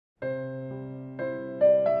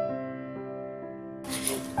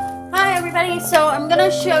everybody, so I'm gonna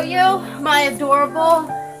show you my adorable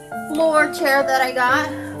floor chair that I got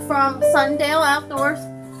from Sundale Outdoors.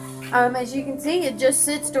 As you can see, it just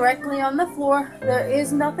sits directly on the floor. There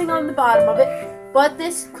is nothing on the bottom of it, but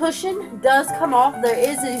this cushion does come off. There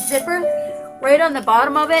is a zipper right on the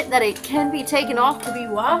bottom of it that it can be taken off to be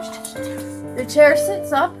washed. The chair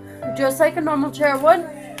sits up just like a normal chair would,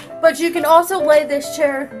 but you can also lay this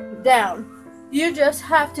chair down. You just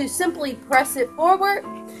have to simply press it forward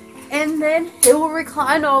and then it will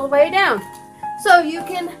recline all the way down. So you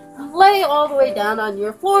can lay all the way down on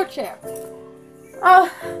your floor chair.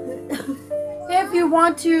 If you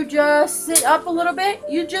want to just sit up a little bit,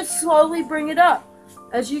 you just slowly bring it up.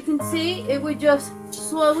 As you can see, it would just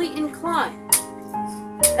slowly incline.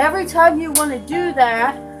 Every time you want to do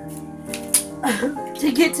that,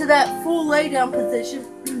 to get to that full lay down position,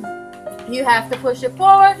 you have to push it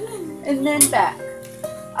forward and then back.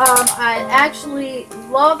 I actually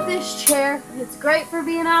love this chair. It's great for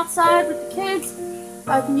being outside with the kids.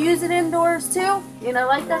 I can use it indoors too, and I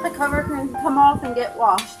like that the cover can come off and get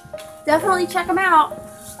washed. Definitely check them out.